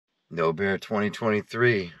noBear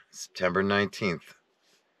 2023, September 19th,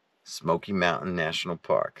 Smoky Mountain National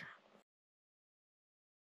Park.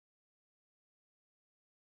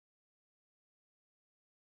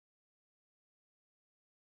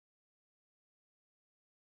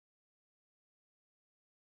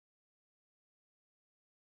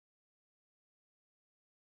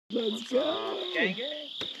 Let's go! Gang gang!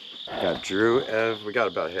 Got Drew, Ev, we got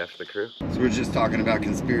about half the crew. So we're just talking about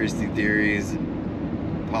conspiracy theories,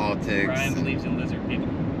 politics. Brian believes in lizard people.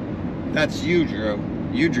 That's you, Drew.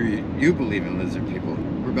 You believe in lizard people.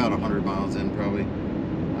 We're about 100 miles in, probably.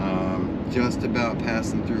 Just about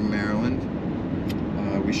passing through Maryland.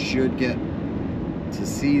 We should get to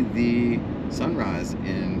see the sunrise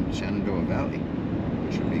in Shenandoah Valley,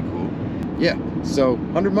 which would be cool. Yeah, so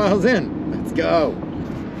 100 miles in. Let's go.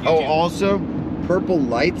 Oh, also, purple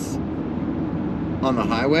lights on the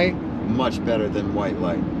highway, much better than white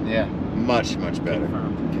light. Yeah. Much better.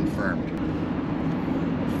 Confirmed.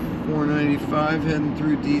 495 heading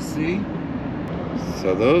through DC.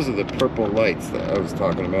 So those are the purple lights that I was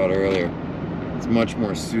talking about earlier. It's much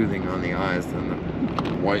more soothing on the eyes than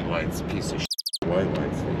the white lights, piece of shit white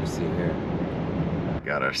lights that you see here.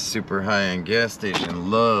 Got our super high-end gas station,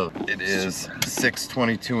 Love. It is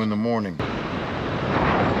 6:22 in the morning.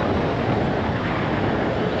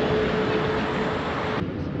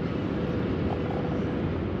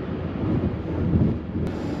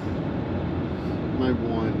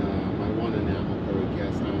 My one enamel coated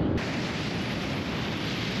gas now.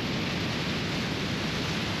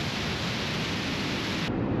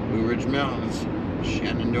 Blue Ridge Mountains,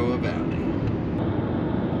 Shenandoah Valley.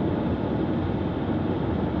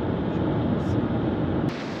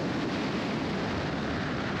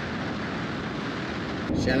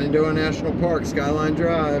 Shenandoah National Park, Skyline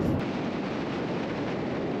Drive.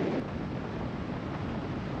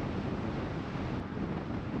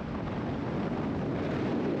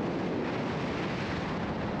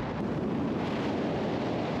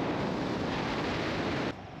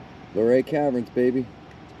 Luray Caverns, baby.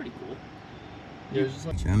 It's pretty cool. Yeah, it's just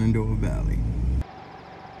like Shenandoah Valley.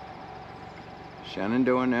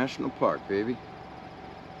 Shenandoah National Park, baby.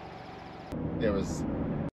 There was...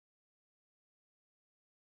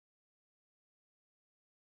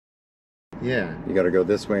 Yeah. You gotta go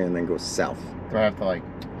this way and then go south. Do I have to like...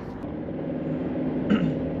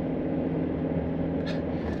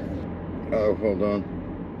 Oh, hold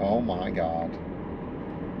on. Oh my God.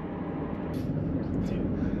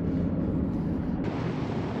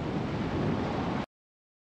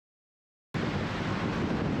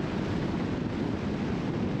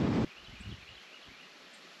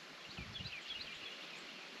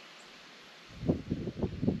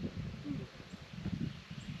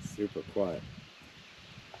 Super quiet.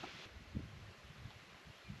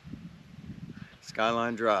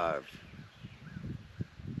 Skyline Drive.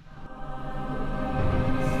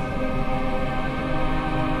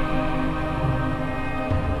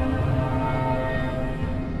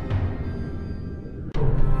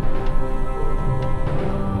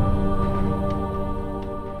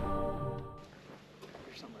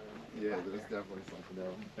 Yeah, there's definitely something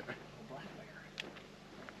down there.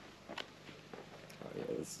 Oh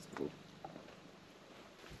yeah, this is cool.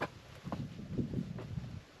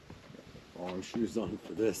 Long shoes on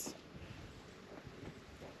for this.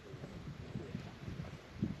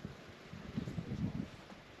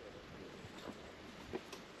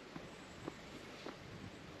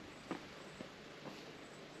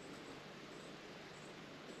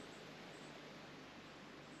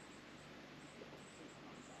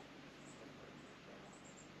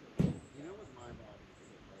 You know what my body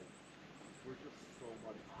is like? We're just so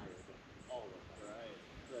much higher than all of us. Right.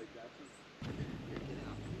 Like that's just get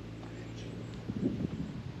out.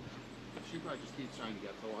 She probably just keeps trying to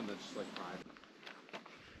get the one that's just like private.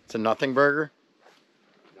 It's a nothing burger?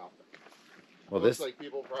 Nothing. Well, this like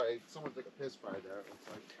people probably someone took a piss fry there, it looks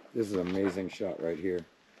like. This is an amazing shot right here.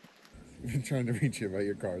 I've been trying to reach you about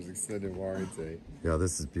your car's extended warranty. Yeah,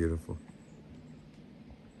 this is beautiful.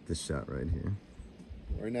 This shot right here.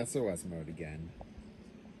 We're in SOS mode again.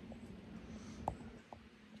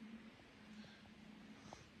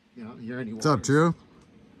 You don't hear any What's up, Drew?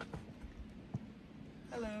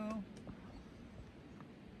 hello.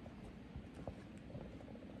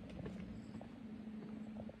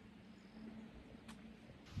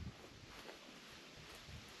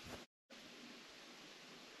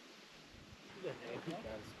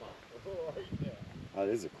 That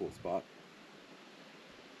is a cool spot.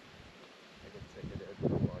 I can take it at the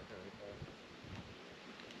park.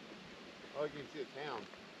 Oh, you can see the town.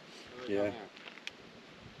 Yeah.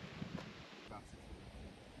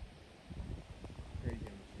 Crazy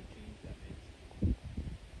how much they changed.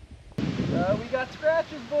 We got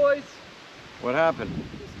scratches, boys. What happened?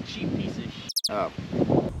 It's a cheap piece of shit. Oh.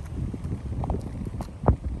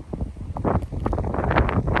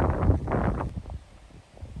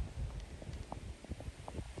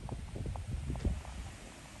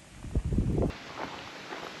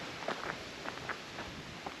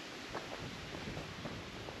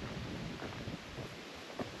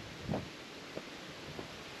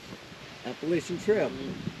 Appalachian Trail.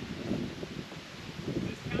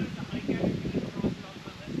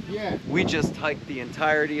 Yeah. We just hiked the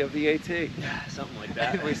entirety of the AT. Something like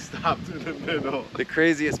that. We stopped in the middle. The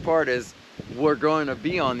craziest part is we're going to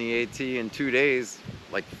be on the AT in 2 days,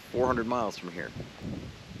 like 400 miles from here.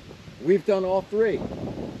 We've done all 3.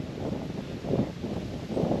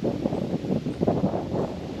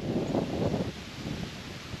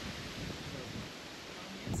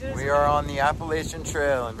 We are on the Appalachian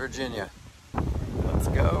Trail in Virginia. Let's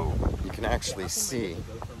go. You can actually see.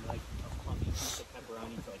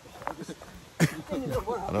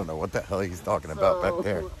 I don't know what the hell he's talking about back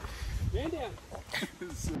there. Man down.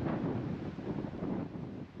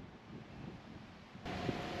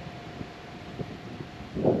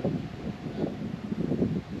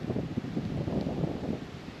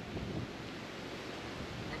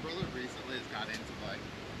 My brother recently has got into like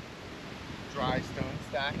dry stone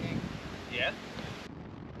stacking. Yeah?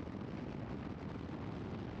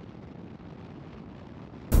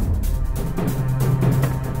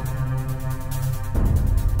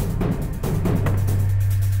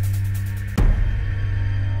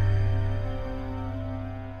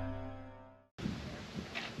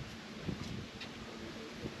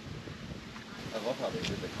 I love how they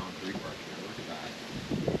did the concrete work here. Look at that.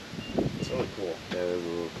 It's really cool. The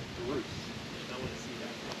roots. I want to see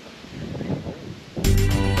that.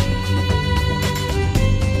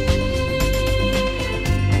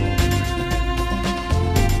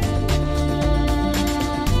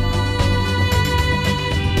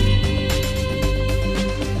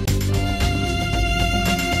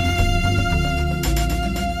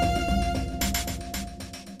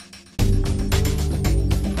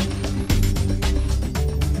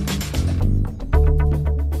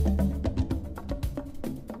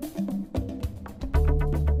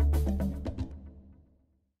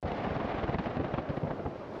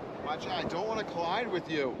 Watch out, I don't want to collide with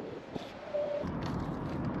you.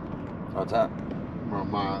 What's that? Well,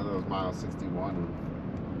 that was mile 61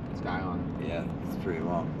 in Skyline. Yeah, it's pretty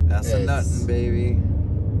long. That's a Yes. nuttin', baby.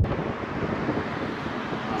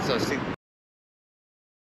 So see.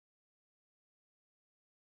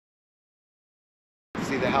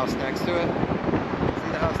 See the house next to it?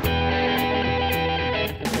 See the house?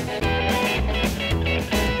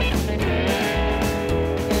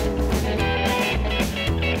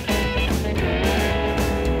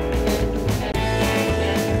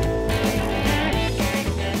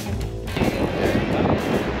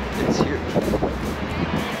 It's huge.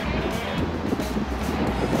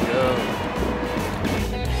 Go.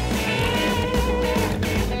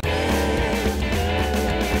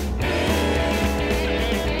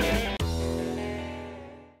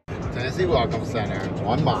 Tennessee Welcome Center,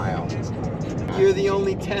 1 mile. You're the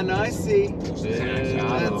only 10 I see.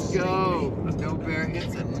 Yeah. Let's go. noBear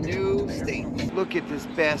hits a new state. Look at this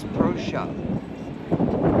Bass Pro Shop.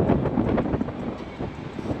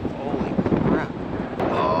 Holy crap.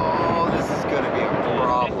 Oh, this is going to be a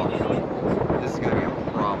problem. This is going to be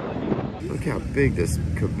a problem. Look how big this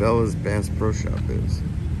Cabela's Bass Pro Shop is.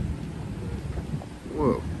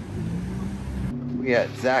 Whoa. We had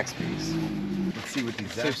Zaxby's. Let's see what these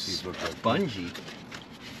Zaxby's look like. Spongy.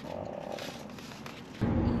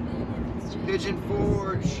 Pigeon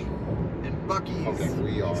Forge and Bucky's. Okay,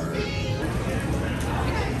 we are.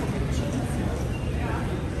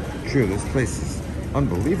 True, this place is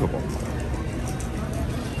unbelievable.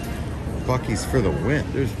 Bucky's for the win.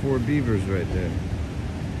 There's 4 beavers right there.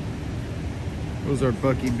 Those are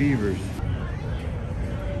Bucky beavers.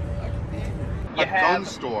 You A gun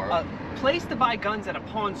store. A place to buy guns at a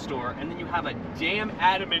pawn store, and then you have a damn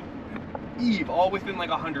adamant Eve all within like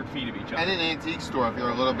 100 feet of each other. And an antique store if you're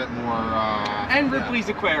a little bit more. And Ripley's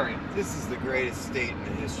Aquarium. This is the greatest state in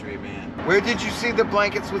the history, man. Where did you see the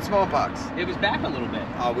blankets with smallpox? It was back a little bit.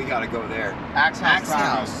 Oh, we gotta go there. Axe House. Axe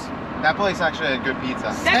Tacos. House. That place actually had good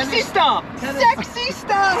pizza. Sexy stuff! Sexy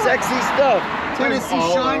stuff! Sexy stuff. Tennessee I'm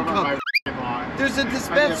all Shine over Company. my line. There's a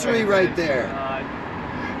dispensary right there.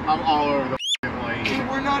 I'm all over the place. Hey,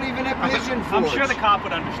 we're not even at Pigeon I'm Forge. sure the cop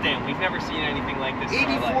would understand. We've never seen anything like this. in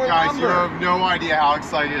our 84 life. Guys, you lumber. have no idea how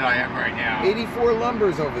excited I am right now. 84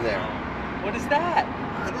 Lumber's over there. What is that?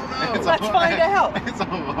 I don't know. Let's find out. It's a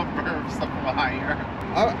lumber supplier.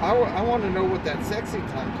 I want to know what that sexy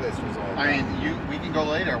time place was all about. I mean, we can go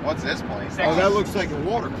later. What's this place? Oh, that looks like a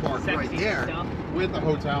water park right Sexy there. stuff. With a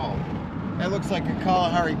hotel. That looks like a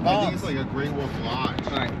Kalahari I think Bob's. it's like a Grey Wolf Lodge.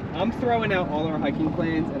 All right, I'm throwing out all our hiking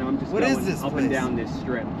plans, and I'm just What going is this up place? and down this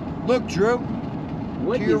strip. Look, Drew.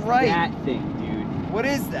 What To is your right. that thing, dude? What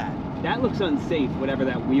is that? That looks unsafe, whatever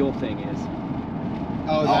that wheel thing is.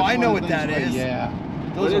 Oh, that's I know one of what the that things is. where- Yeah.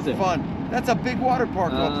 Those What is are it? fun. That's a big water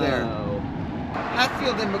park up there. Oh.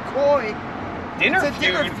 Hatfield and McCoy. Dinner It's a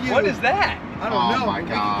dinner feud? feud. What is that? I don't Oh know. my We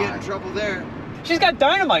could get in God. trouble there. She's got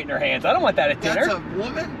dynamite in her hands. I don't want that at dinner. That's a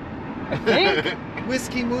woman? I think.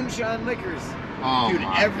 Whiskey Moonshine Liquors. Oh Dude,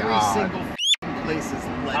 my every God. single place is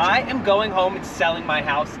legend. I am going home and selling my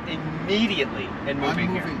house immediately and moving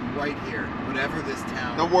I'm here. moving right here. Whatever this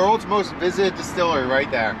town, The world's most visited distillery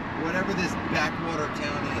right there. whatever this backwater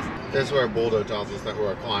town is. This is where Buldo tells us that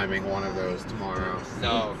we're climbing one of those tomorrow.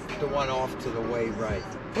 No, the one off to the way right.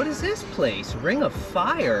 What is this place? Ring of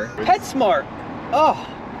Fire? PetSmart. Oh,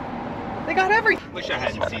 they got everything. Wish I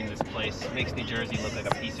hadn't seen this place. Makes New Jersey look like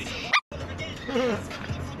a piece of shit.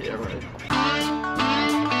 Yeah, right.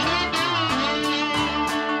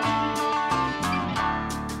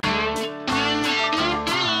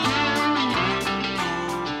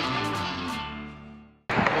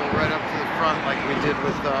 Pull right up to the front like we did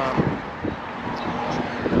with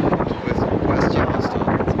West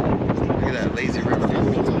Yellowstone. Look at that lazy river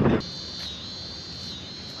pool.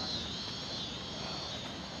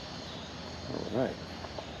 All right,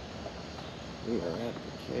 we are at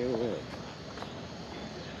the KOA.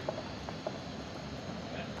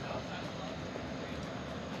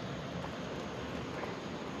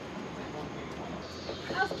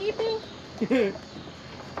 Housekeeping?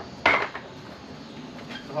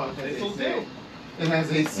 Oh, This'll do. It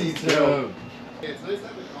has AC too. go. Yeah, it's nice to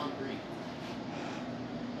have the concrete.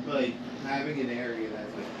 Like having an area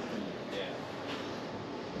that's like.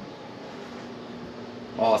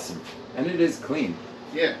 Awesome, and it is clean.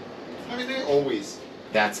 Yeah. I mean, they always.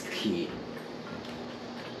 That's key.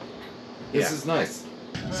 This Yeah. is nice.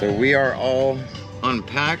 So we are all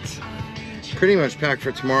unpacked, pretty much packed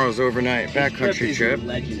for tomorrow's overnight backcountry trip.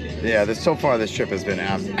 Legendary. Yeah, so far this trip has been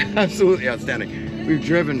absolutely outstanding. We've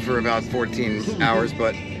driven for about 14 hours,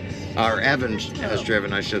 but Evan has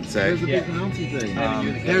driven, I should say. There's a big bouncy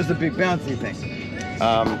thing. There's the big bouncy thing.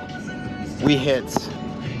 We hit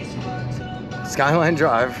Skyline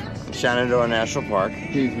Drive, Shenandoah National Park.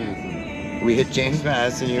 James Madison. We hit James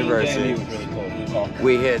Madison University. was really cool.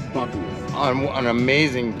 We hit an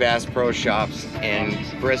amazing Bass Pro Shops in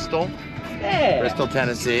Bristol, Bristol,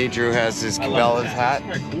 Tennessee. Drew has his Cabela's hat.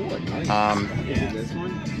 This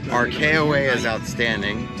one? Our KOA is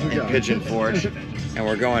outstanding in Pigeon Forge, and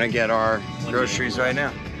we're going to get our groceries right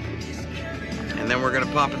now. And then we're going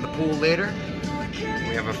to pop in the pool later.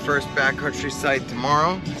 We have a first backcountry site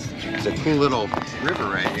tomorrow. It's a cool little river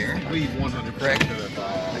right here. Leave 100% Correct. to the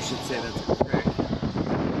I should say that's correct.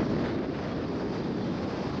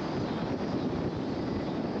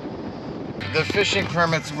 The fishing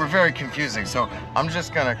permits were very confusing, so I'm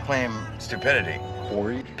just gonna claim stupidity.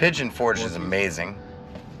 Pigeon Forge is amazing.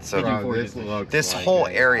 So this whole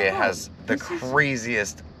area has the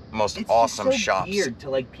craziest, most awesome It's so shops. weird to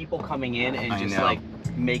like people coming in and I just know. like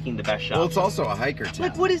making the best shops. Well, it's also a hiker town.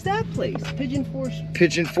 Like, what is that place? Pigeon Forge.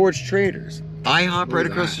 Pigeon Forge Traders. IHOP right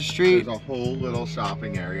across the street. There's a whole little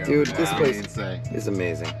shopping area. Dude, over this there. place- I mean, say. Is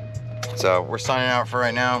amazing. So we're signing out for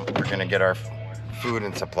right now. We're gonna get our food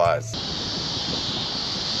and supplies.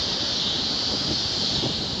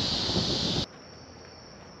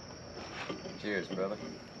 Cheers, brother.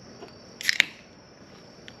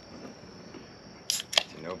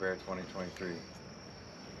 To noBear 2023.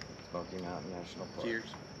 Smoky Mountain National Park. Cheers.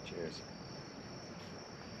 Cheers.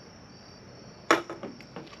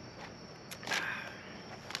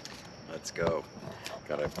 Let's go.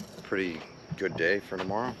 Got a pretty good day for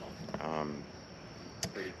tomorrow.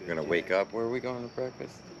 We're gonna wake up. Where are we going to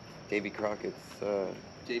breakfast? Davy Crockett's,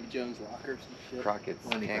 Davy Jones Locker, some shit. Crockett's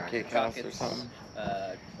Lenny Pancake Crockett's. House or something.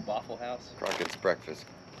 Waffle House. Crockett's Breakfast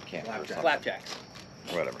Camp or something. Flapjacks.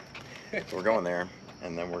 Whatever. So we're going there,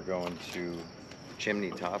 and then we're going to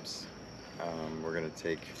Chimney Tops. We're gonna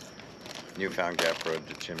take Newfound Gap Road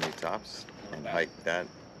to Chimney Tops and hike that.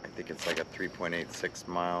 I think it's like a 3.86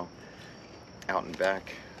 mile out and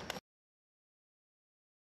back.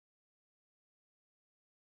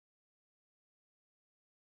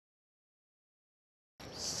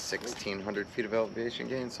 (1,600 feet of elevation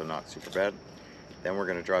gain, so not super bad. Then we're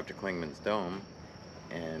going to drive to Clingman's Dome,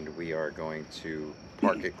 and we are going to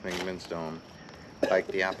park at Clingman's Dome, hike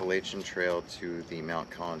the Appalachian Trail to the Mount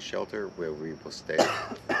Collins shelter, where we will stay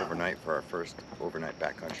overnight for our first overnight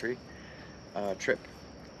backcountry trip,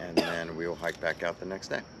 and then we will hike back out the next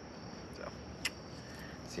day. So,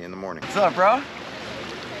 see you in the morning. What's up, bro?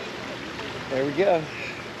 There we go.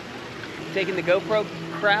 Taking the GoPro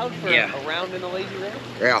crowd for Yeah. a round in the lazy river?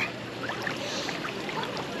 Yeah.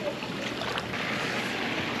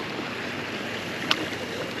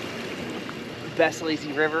 Best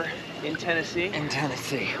lazy river in Tennessee. In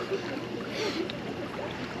Tennessee.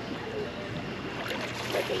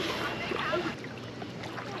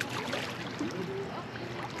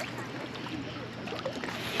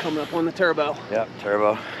 Coming up on the turbo. Yep,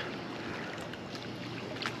 turbo.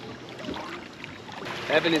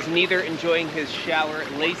 Evan is neither enjoying his shower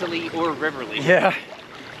lazily or riverly. Yeah,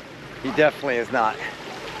 he definitely is not. You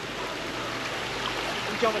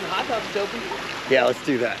jumping in the hot tub, Dopey? Yeah, let's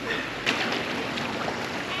do that.